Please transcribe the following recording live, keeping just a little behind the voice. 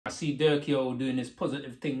see Durk, yo, doing this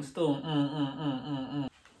positive thing still.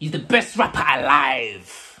 He's the best rapper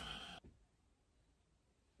alive.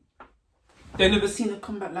 They never seen a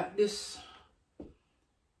comeback like this.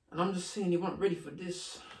 And I'm just saying he weren't ready for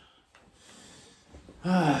this.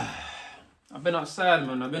 I've been outside,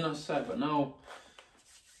 man. I've been outside, but now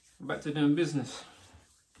I'm back to doing business.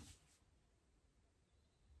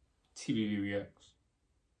 TBV Reacts.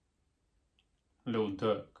 Lil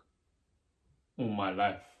Durk. All My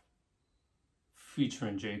Life.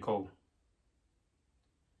 Featuring J. Cole.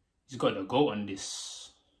 He's got the GOAT on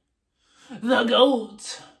this. The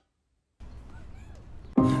GOAT!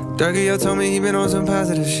 Durk told me he been on some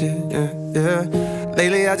positive shit, yeah.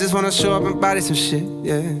 Lately I just wanna show up and body some shit,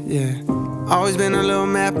 yeah. Always been a little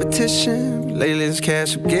mathematician, but lately this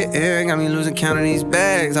cash I'm getting got me losing count of these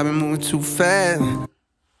bags. I've been moving too fast.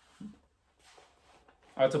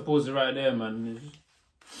 I had to pause it right there, man.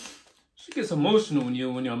 She gets emotional when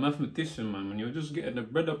you're a mathematician, man. When you're just getting the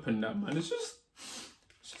bread up and that, man. It's just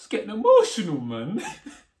getting emotional, man.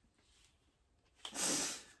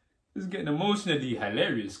 It's getting emotionally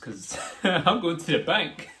hilarious because I'm going to the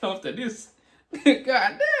bank after this.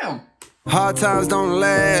 God damn. Hard times don't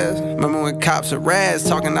last. Remember when cops are rats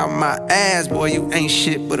talking out my ass? Boy, you ain't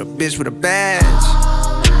shit but a bitch with a badge.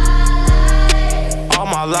 All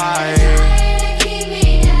my life,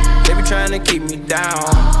 they be trying to keep me down.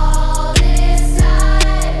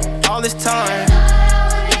 All this time,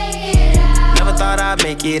 never thought I'd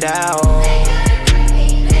make it out.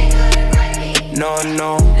 No.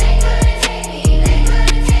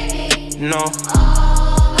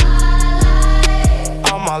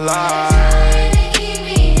 All my life.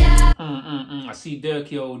 I see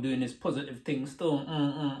Durk, yo, doing this positive thing still.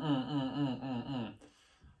 That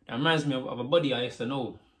reminds me of a buddy I used to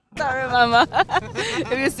know. Sorry, mama.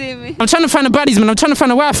 If you see me. I'm trying to find the baddies, man. I'm trying to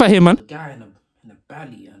find a wife for him, man. A guy in a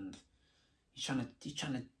valley, and he's trying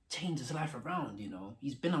to change his life around, you know.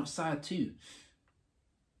 He's been outside too.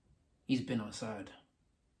 He's been outside.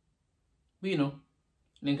 But you know,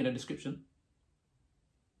 link in the description.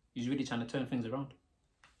 He's really trying to turn things around.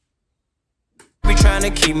 Be trying to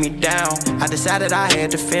keep me down. I decided I had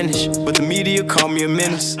to finish, but the media called me a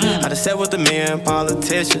menace. I just sat with the million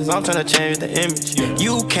politicians. I'm trying to change the image.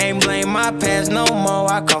 You can't blame my past no more.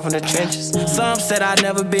 I come from the trenches. Some said I'd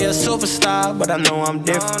never be a superstar, but I know I'm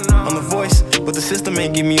different. I'm the voice, but the system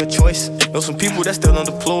ain't give me a choice. Know some people that still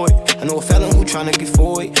undeployed. I know a felon who trying to get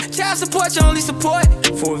forward. Child support, your only support.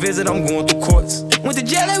 For a visit, I'm going through courts. Went to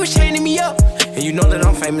jail, they was chaining me up. And you know that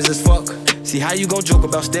I'm famous as fuck. See how you gon' joke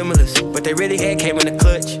about stimulus, but they really had came in the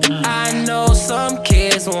clutch. I know some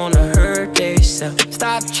kids wanna hurt themselves.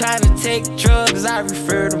 Stop trying to take drugs, I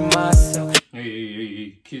refer to myself.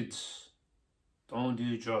 Hey, kids, don't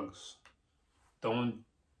do drugs. I'm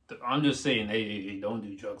just saying, hey, don't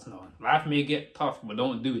do drugs now. Life may get tough, but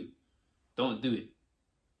don't do it. Don't do it.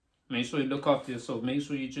 Make sure you look after yourself. Make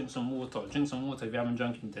sure you drink some water. Drink some water if you haven't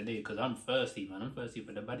drunk any today, because I'm thirsty, man. I'm thirsty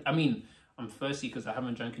for the body. I mean, I'm thirsty because I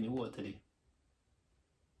haven't drank any water today.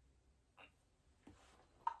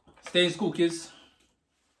 Stay in school, kids.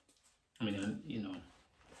 I mean, you know,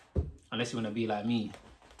 unless you want to be like me.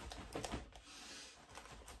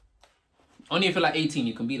 Only if you're like 18,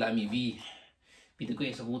 you can be like me. Be the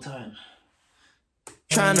greatest of all time.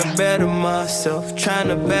 Trying to better myself, trying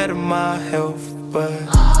to better my health, but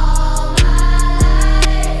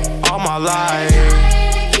all my life,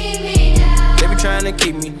 they be trying to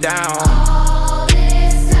keep me down.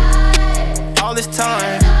 All this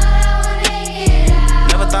time,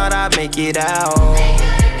 never thought I'd make it out.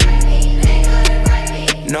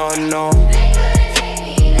 No.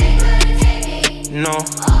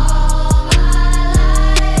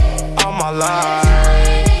 All my life,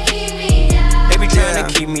 they be trying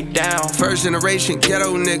to keep me down. First generation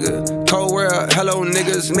ghetto nigga, cold world, hello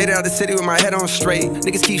niggas. Made it out the city with my head on straight.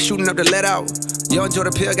 Niggas keep shooting up to let out. Yo,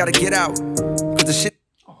 Jordan Peele gotta get out. Cause the shit.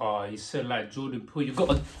 Oh, he said like Jordan Peele, you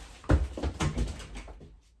gotta.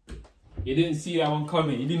 You didn't see that one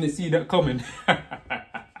coming. You didn't see that coming.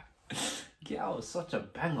 Get Out was such a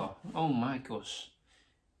banger. Oh my gosh.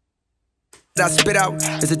 I spit out.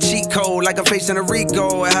 It's a cheat code like I'm facing a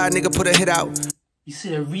Rico. And how a nigga put a hit out. You see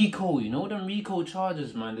the Rico, you know them Rico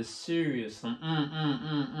charges, man. They're serious. Like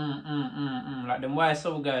them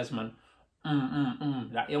YSL guys, man.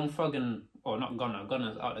 That Young Thug and, or not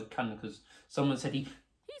Gunner's out the can because someone said he's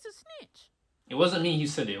a snitch. It wasn't me who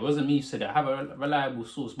said it. It wasn't me who said it. I have a reliable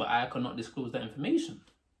source, but I cannot disclose that information.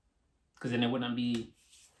 Because then it wouldn't be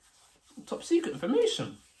top secret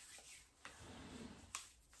information.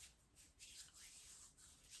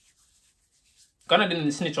 Gunner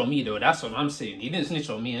didn't snitch on me though, that's what I'm saying. He didn't snitch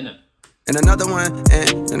on me, innit? and another one,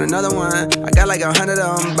 and another one. I got like 100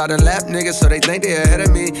 of them, by the lap niggas, so they think they ahead of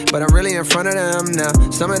me, but I'm really in front of them now.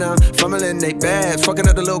 Some of them fumbling they bad, fucking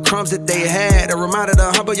up the little crumbs that they had. A reminder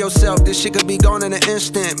to humble yourself, this shit could be gone in an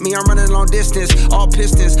instant. Me, I'm running long distance, all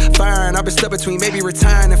pistons firing. I've been stuck between maybe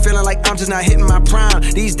retiring and feeling like I'm just not hitting my prime.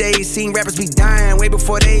 These days, seeing rappers be dying way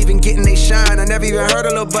before they even getting they shine. I never even heard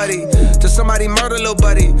of Lil Buddy, till somebody murder Lil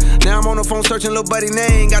Buddy. Now I'm on the phone searching Lil Buddy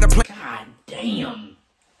name, got a plan. God damn.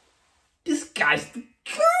 This guy's the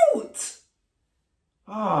GOAT.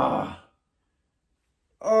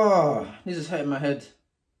 This is hurting my head.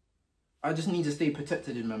 I just need to stay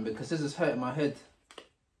protected in, man, because this is hurting my head.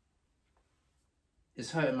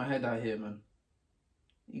 It's hurting my head out here, man.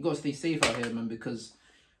 You gotta stay safe out here, man, because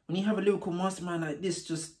when you have a lyrical mastermind like this,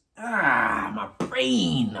 just, my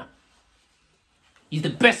brain. He's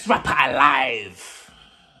the best rapper alive.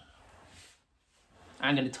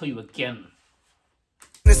 I'm gonna tell you again.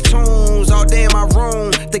 This tunes all day in my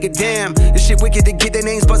room, thinking damn, this shit wicked to get their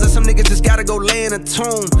names buzzing. Some niggas just gotta go lay in a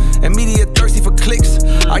tomb. And media thirsty for clicks.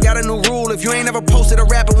 I got a new rule: if you ain't ever posted a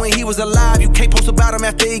rapper when he was alive, you can't post about him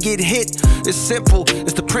after he get hit. It's simple,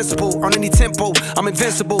 it's the principle. On any tempo, I'm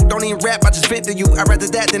invincible. Don't even rap, I just vent to you. I'd rather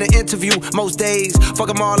that than an interview. Most days, fuck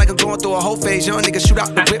them all like I'm going through a whole phase. Young niggas shoot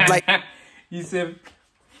out the whip like. You said,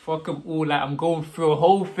 fuck them all like I'm going through a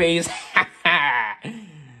whole phase.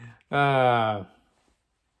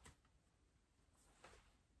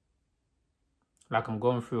 Like I'm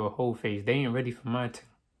going through a whole phase. They ain't ready for my thing.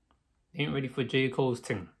 They ain't ready for J. Cole's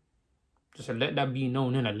thing. Just let that be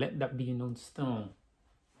known, innit? Let that be known still.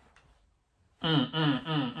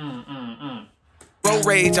 Road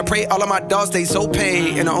rage, I pray all of my dogs stay so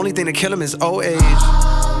paid. And the only thing to kill them is old age.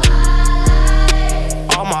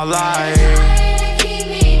 All my life.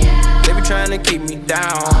 They be trying to keep me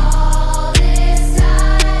down.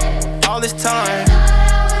 All this time.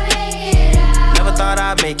 Never thought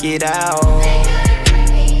I'd make it out.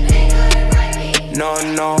 No,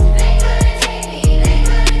 no.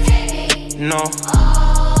 No.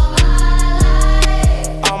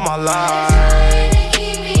 All my life.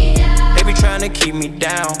 They be trying to keep me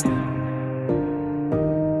down.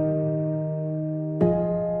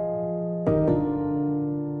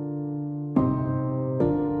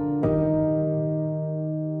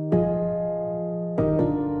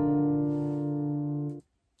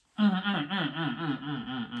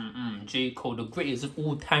 J. Cole, the greatest of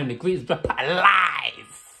all time, the greatest rapper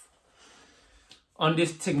alive. On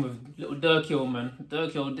this thing with Lil Durk, yo, man.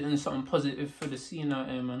 Durk, yo, doing something positive for the scene out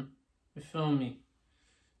here, man. You feel me?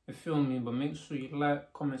 You feel me? But make sure you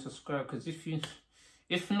like, comment, subscribe, because if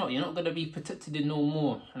not, you're not going to be protected in no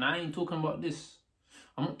more. And I ain't talking about this.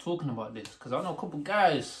 I'm not talking about this, because I know a couple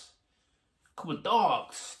guys, a couple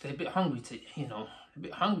dogs, they're a bit hungry to, you know, a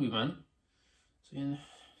bit hungry, man. So, you know,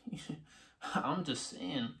 I'm just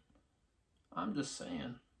saying.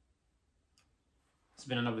 It's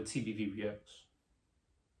been another TBV Reacts.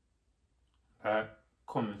 Like,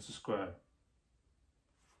 comment, subscribe.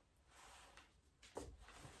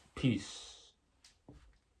 Peace.